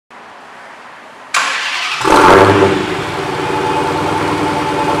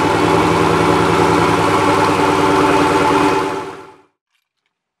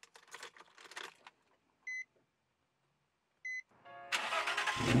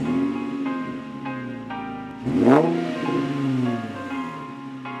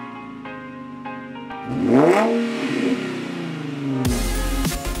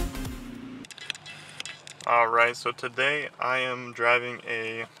Alright, so today I am driving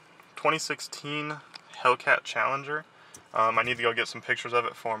a 2016 Hellcat Challenger. I need to go get some pictures of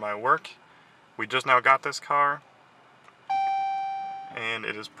it for my work. We just now got this car, and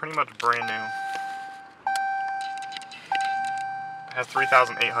it is pretty much brand new. It has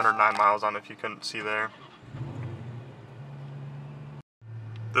 3,809 miles on it, if you couldn't see there.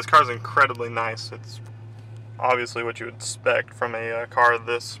 This car is incredibly nice. It's obviously what you would expect from a car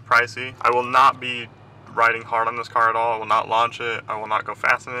this pricey. I will not be riding hard on this car at all. I will not launch it. I will not go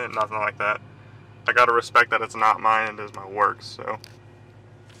fast in it, nothing like that. I gotta respect that it's not mine, it is my work. So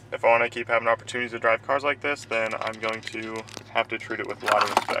if I want to keep having opportunities to drive cars like this, then I'm going to have to treat it with a lot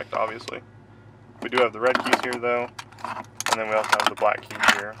of respect, obviously. We do have the red keys here though, and then we also have the black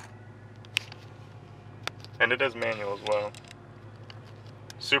keys here. And it is manual as well.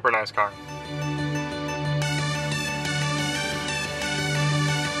 Super nice car.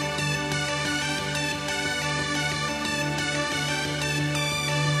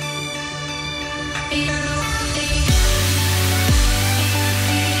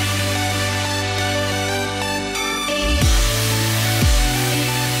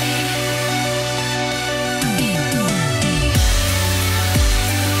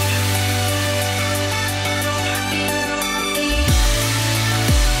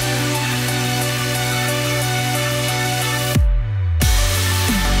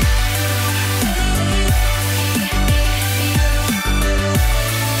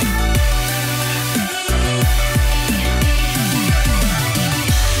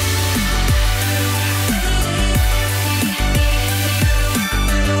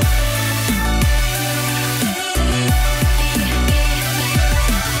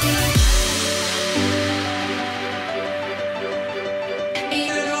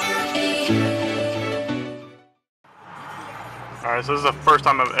 Alright, so this is the first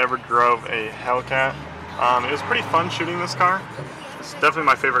time I've ever drove a Hellcat. It was pretty fun shooting this car. It's definitely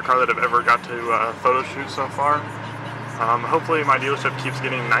my favorite car that I've ever got to photo shoot so far. Hopefully my dealership keeps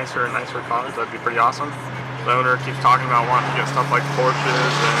getting nicer and nicer cars. That'd be pretty awesome. The owner keeps talking about wanting to get stuff like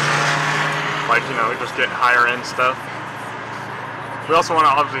Porsches and like, you know, just get higher end stuff. We also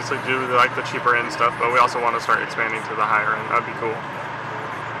want to obviously do like the cheaper end stuff, but we also want to start expanding to the higher end. That'd be cool.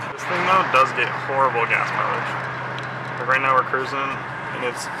 This thing though does get horrible gas mileage. Like right now we're cruising and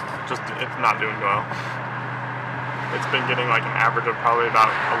it's not doing well. It's been getting like an average of probably about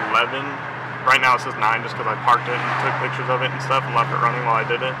 11. Right now it says 9 just because I parked it and took pictures of it and stuff and left it running while I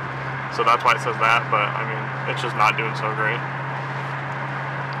did it. So that's why it says that, but I mean, it's just not doing so great.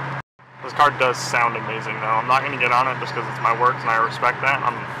 This car does sound amazing though. I'm not going to get on it just because it's my work and I respect that.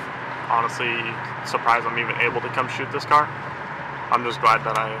 I'm honestly surprised I'm even able to come shoot this car. I'm just glad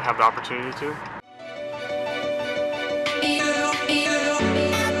that I have the opportunity to.